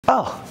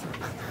Oh,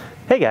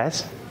 hey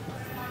guys,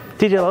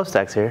 DJ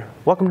Lowstacks here.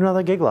 Welcome to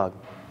another gig log.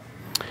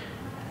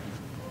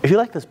 If you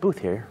like this booth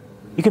here,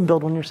 you can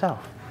build one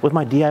yourself with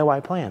my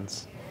DIY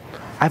plans.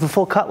 I have a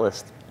full cut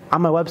list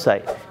on my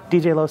website,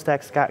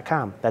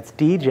 djlowstacks.com. That's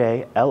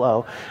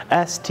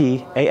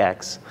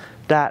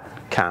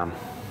DJLOSTAX.com.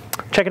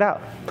 Check it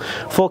out.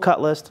 Full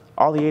cut list,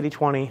 all the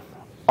 80/20,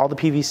 all the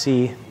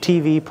PVC,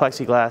 TV,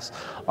 plexiglass,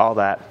 all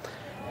that.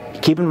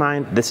 Keep in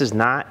mind, this is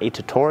not a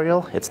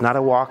tutorial, it's not a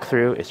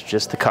walkthrough, it's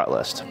just the cut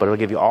list. But it'll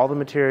give you all the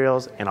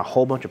materials and a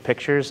whole bunch of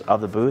pictures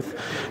of the booth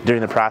during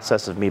the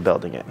process of me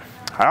building it.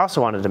 I also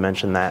wanted to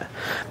mention that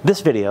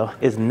this video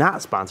is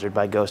not sponsored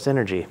by Ghost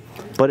Energy,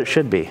 but it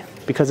should be,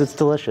 because it's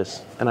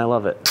delicious and I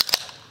love it.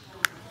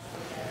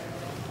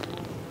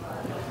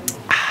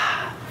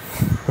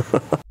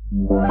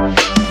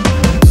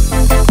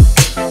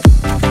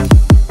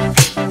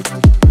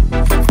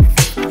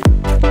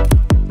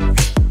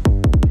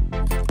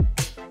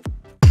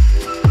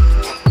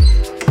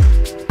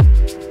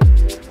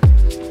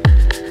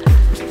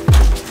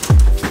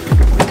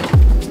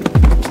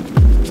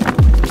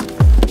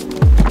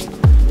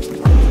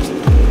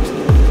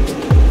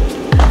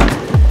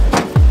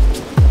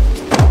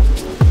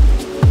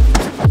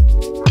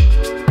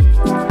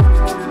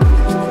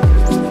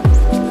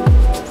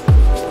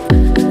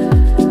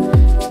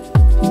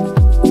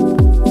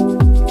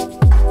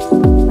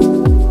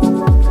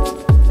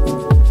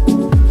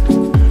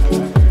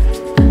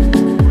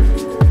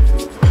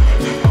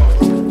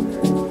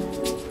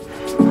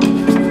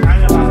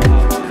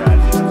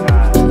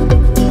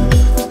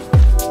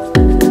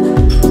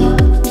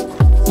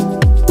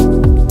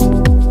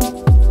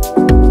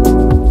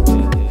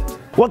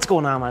 What's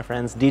going on, my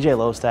friends? DJ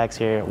Lowstacks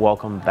here.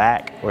 Welcome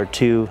back or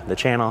to the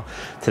channel.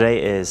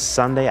 Today is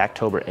Sunday,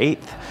 October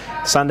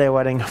 8th. Sunday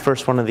wedding,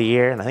 first one of the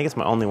year, and I think it's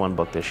my only one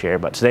booked this year,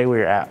 but today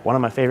we're at one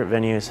of my favorite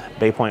venues,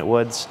 Pointe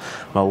Woods.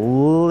 I'm a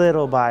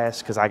little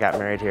biased because I got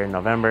married here in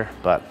November,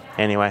 but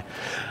anyway.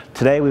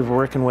 Today we were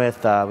working with,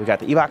 we got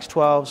the Evox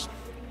 12s.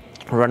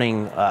 We're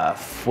running,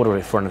 what are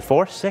we running?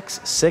 Six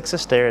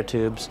Astera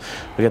tubes.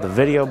 We got the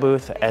video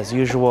booth as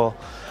usual,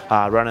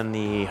 running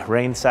the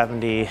Rain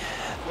 70,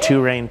 2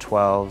 Rain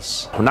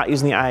 12s. We're not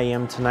using the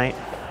IEM tonight.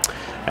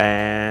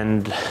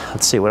 And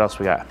let's see what else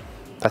we got.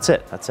 That's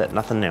it,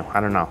 nothing new. I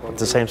don't know, it's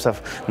the same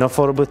stuff. No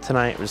photo booth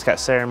tonight, we just got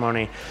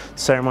ceremony.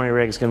 Ceremony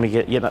rig is gonna be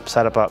getting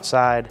set up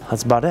outside.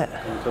 That's about it.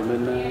 Until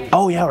midnight?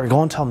 Oh yeah, we're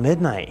going till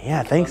midnight.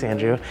 Yeah, thanks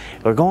Andrew.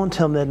 We're going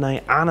till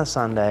midnight on a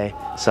Sunday.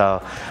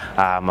 So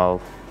I'm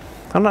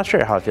not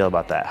sure how I feel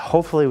about that.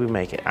 Hopefully we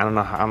make it. I don't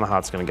know how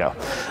it's gonna go.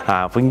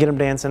 If we can get them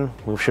dancing,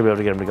 we should be able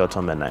to get them to go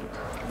till midnight.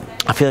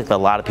 I feel like a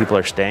lot of people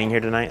are staying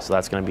here tonight, so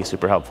that's going to be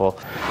super helpful.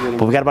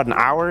 But we got about an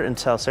hour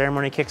until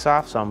ceremony kicks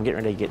off, so I'm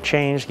getting ready to get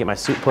changed, get my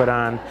suit put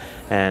on,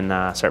 and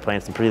start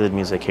playing some prelude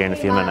music here in a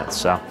few minutes.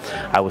 So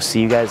I will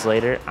see you guys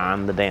later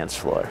on the dance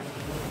floor.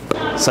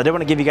 So I did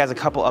want to give you guys a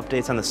couple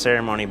updates on the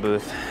ceremony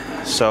booth.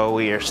 So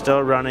we are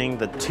still running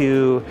the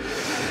 2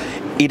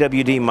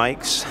 EWD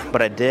mics,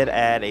 but I did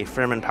add a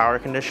Firmin power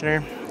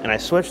conditioner, and I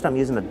switched. I'm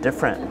using a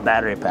different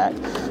battery pack.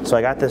 So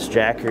I got this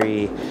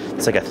Jackery,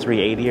 it's like a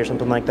 380 or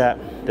something like that.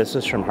 This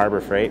is from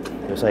Harbor Freight.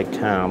 It was like, I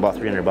don't know, about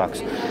 300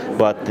 bucks.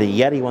 But the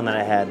Yeti one that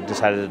I had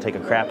decided to take a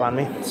crap on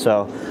me.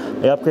 So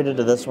I upgraded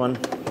to this one.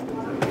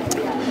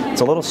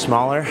 It's a little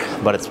smaller,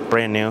 but it's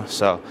brand new.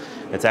 So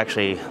it's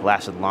actually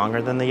lasted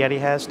longer than the Yeti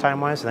has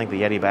time-wise. I think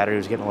the Yeti battery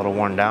was getting a little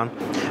worn down.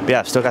 But yeah,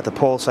 I've still got the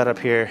pole set up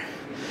here,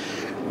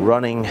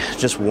 running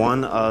just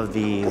one of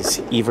these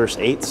Everse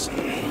 8s.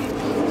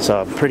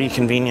 So pretty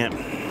convenient.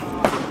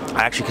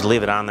 I actually could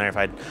leave it on there if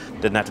I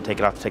didn't have to take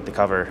it off to take the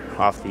cover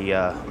off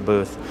the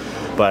booth.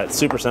 But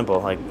super simple,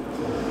 like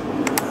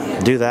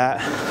do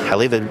that. I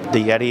leave the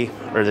Yeti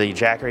or the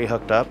Jackery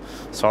hooked up.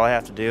 So all I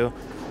have to do,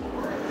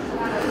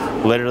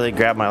 literally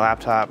grab my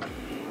laptop,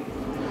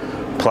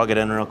 plug it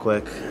in real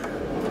quick.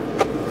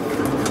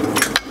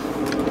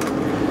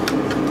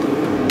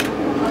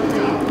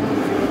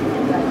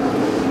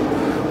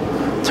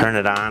 Turn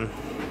it on,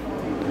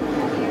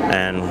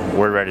 and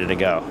we're ready to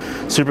go.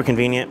 Super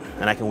convenient,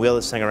 and I can wheel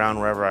this thing around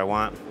wherever I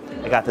want.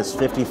 I got this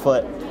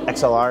 50-foot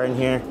XLR in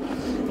here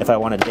if I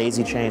want to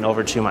daisy chain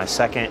over to my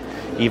second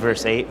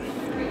Everse 8.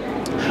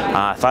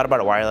 I thought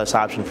about a wireless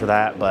option for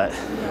that, but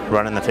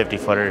running the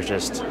 50-footer is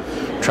just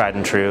tried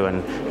and true,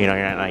 and you know,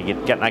 you're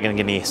not going to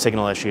get any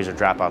signal issues or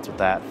dropouts with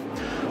that.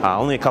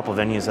 Only a couple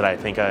venues that I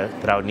think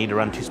that I would need to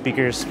run 2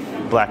 speakers.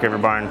 Black River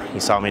Barn, you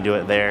saw me do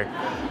it there.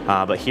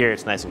 But here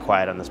it's nice and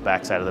quiet on this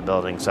back side of the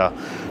building. So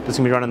just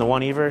gonna be running the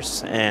 1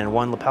 Everse and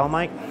 1 lapel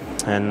mic,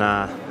 and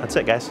that's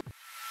it, guys.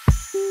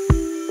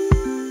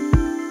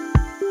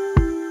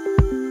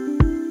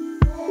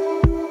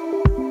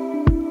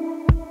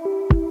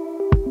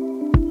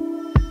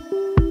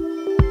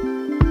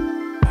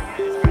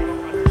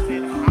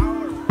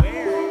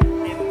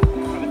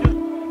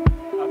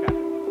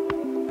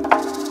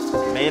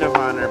 Maid of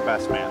honor,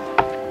 best man.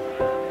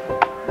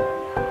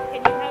 Can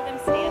you have them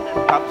stand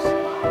up? Cups,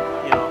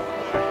 you know,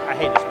 I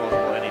hate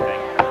disposable anything,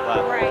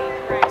 but Right.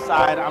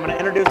 outside. I'm going to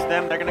introduce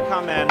them. They're going to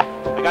come in.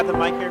 I got the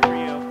mic here for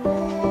you.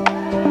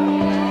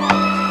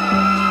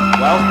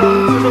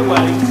 Welcome to the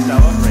wedding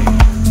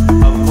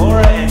celebration of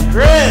Laura and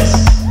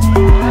Chris.